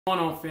What's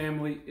going on,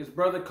 family? It's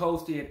Brother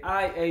Coasty at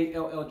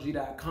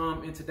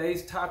IALLG.com, and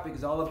today's topic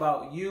is all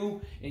about you,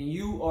 and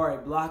you are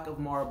a block of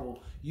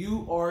marble.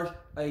 You are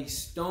a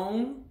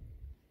stone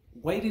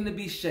waiting to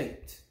be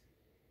shaped.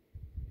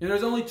 And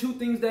there's only two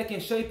things that can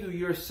shape you,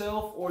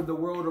 yourself or the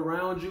world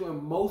around you,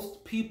 and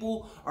most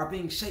people are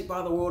being shaped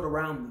by the world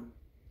around them.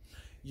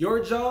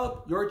 Your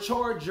job, your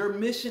charge, your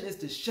mission is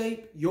to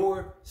shape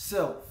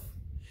yourself.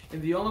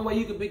 And the only way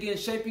you can begin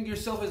shaping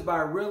yourself is by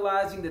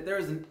realizing that there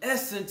is an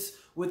essence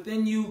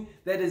within you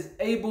that is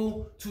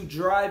able to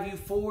drive you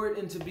forward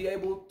and to be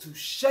able to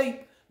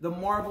shape the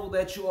marble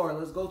that you are.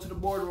 Let's go to the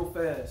board real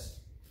fast.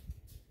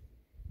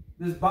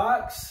 This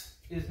box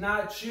is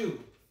not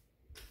you.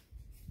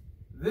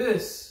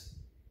 This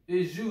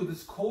is you.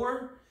 This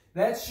core,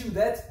 that's you.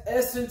 That's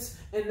essence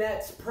and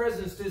that's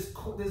presence. This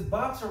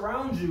box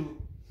around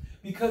you,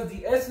 because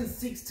the essence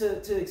seeks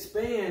to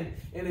expand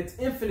and it's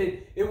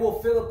infinite, it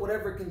will fill up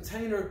whatever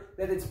container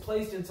that it's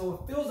placed in. So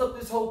it fills up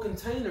this whole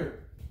container,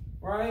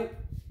 right?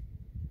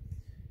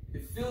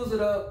 It fills it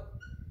up,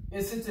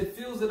 and since it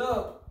fills it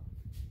up,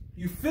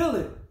 you feel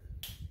it.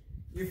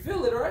 You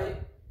feel it, right?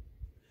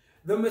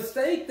 The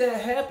mistake that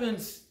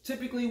happens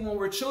typically when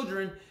we're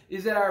children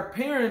is that our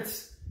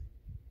parents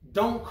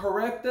don't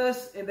correct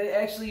us, and they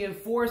actually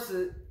enforce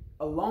it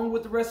along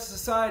with the rest of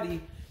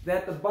society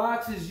that the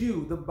box is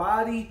you. The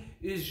body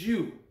is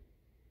you.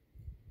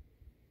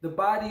 The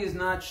body is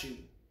not you.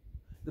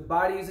 The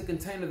body is a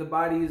container. The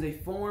body is a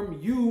form.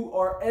 You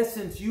are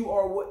essence. You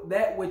are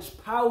that which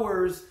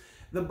powers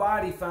the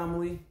body,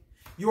 family.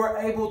 You are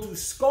able to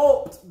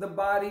sculpt the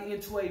body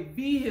into a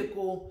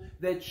vehicle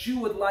that you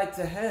would like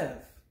to have.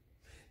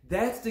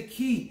 That's the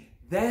key.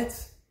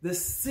 That's the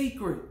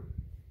secret.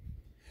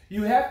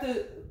 You have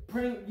to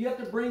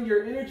bring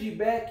your energy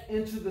back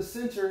into the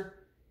center,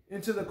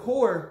 into the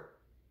core,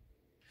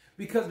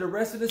 because the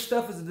rest of this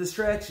stuff is a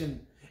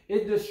distraction.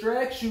 It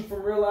distracts you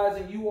from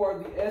realizing you are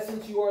the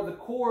essence, you are the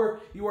core,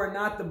 you are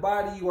not the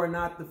body, you are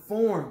not the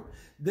form.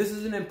 This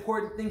is an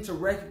important thing to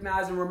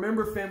recognize and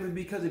remember, family,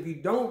 because if you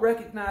don't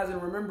recognize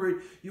and remember it,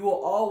 you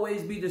will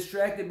always be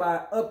distracted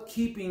by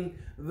upkeeping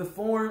the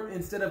form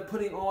instead of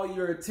putting all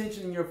your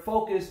attention and your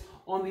focus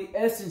on the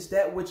essence,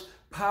 that which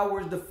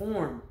powers the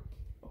form.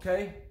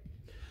 Okay?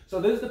 So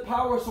this is the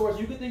power source.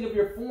 You can think of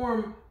your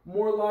form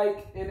more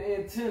like an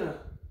antenna.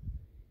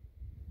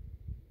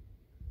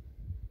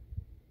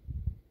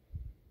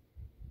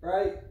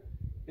 Right?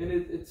 And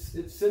it's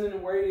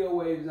sending radio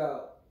waves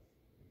out.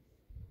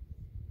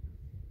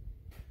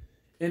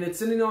 And it's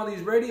sending all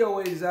these radio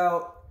waves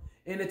out,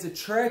 and it's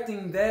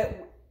attracting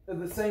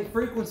the same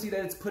frequency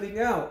that it's putting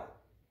out.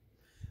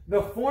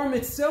 The form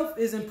itself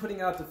isn't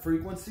putting out the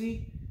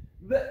frequency.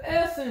 The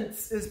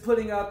essence is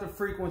putting out the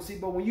frequency.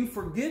 But when you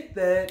forget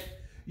that,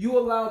 you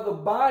allow the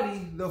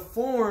body, the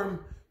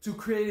form, to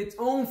create its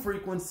own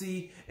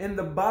frequency, and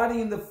the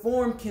body and the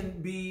form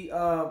can be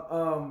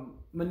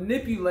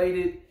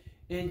manipulated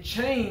and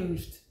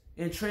changed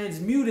and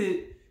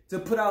transmuted to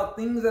put out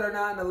things that are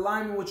not in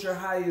alignment with your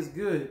highest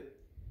good.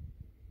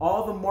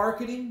 All the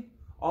marketing,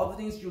 all the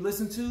things you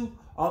listen to,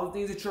 all the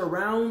things that you're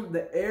around,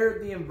 the air,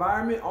 the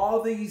environment,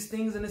 all these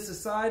things in this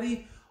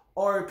society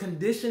are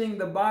conditioning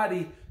the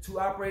body to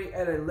operate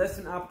at a less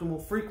than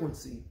optimal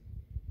frequency.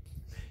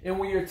 And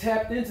when you're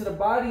tapped into the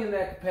body in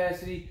that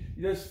capacity,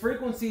 those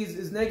frequencies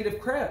is negative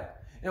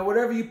crap. And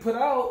whatever you put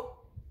out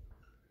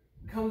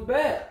comes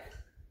back.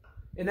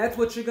 And that's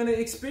what you're going to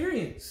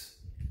experience.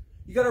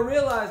 You got to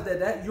realize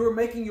that you're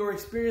making your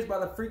experience by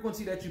the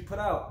frequency that you put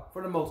out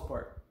for the most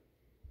part.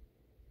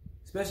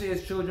 Especially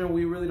as children,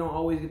 we really don't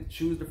always get to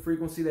choose the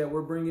frequency that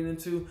we're bringing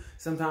into.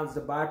 Sometimes it's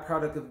a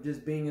byproduct of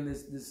just being in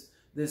this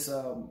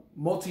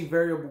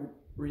multivariable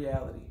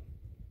reality.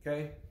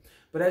 Okay?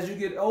 But as you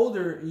get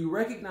older and you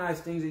recognize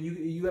things, and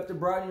you have to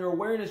broaden your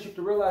awareness, you have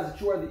to realize that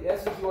you are the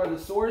essence, you are the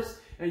source,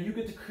 and you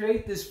get to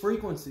create this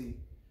frequency.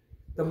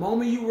 The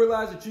moment you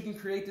realize that you can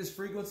create this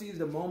frequency is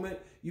the moment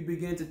you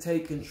begin to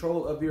take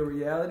control of your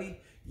reality.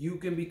 You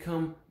can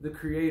become the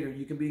creator.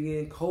 You can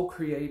begin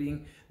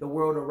co-creating the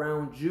world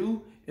around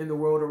you and the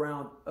world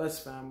around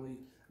us, family.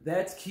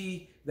 That's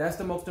key. That's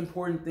the most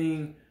important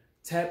thing.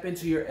 Tap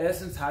into your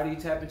essence. How do you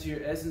tap into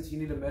your essence? You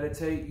need to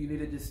meditate. You need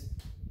to just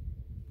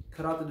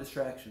cut out the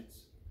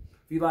distractions.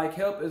 If you'd like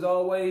help, as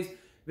always,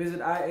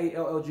 visit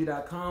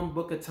IALLG.com.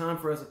 Book a time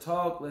for us to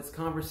talk. Let's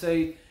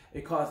conversate.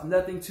 It costs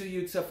nothing to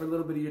you except for a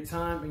little bit of your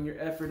time and your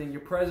effort and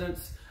your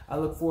presence. I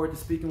look forward to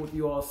speaking with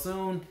you all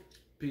soon.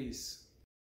 Peace.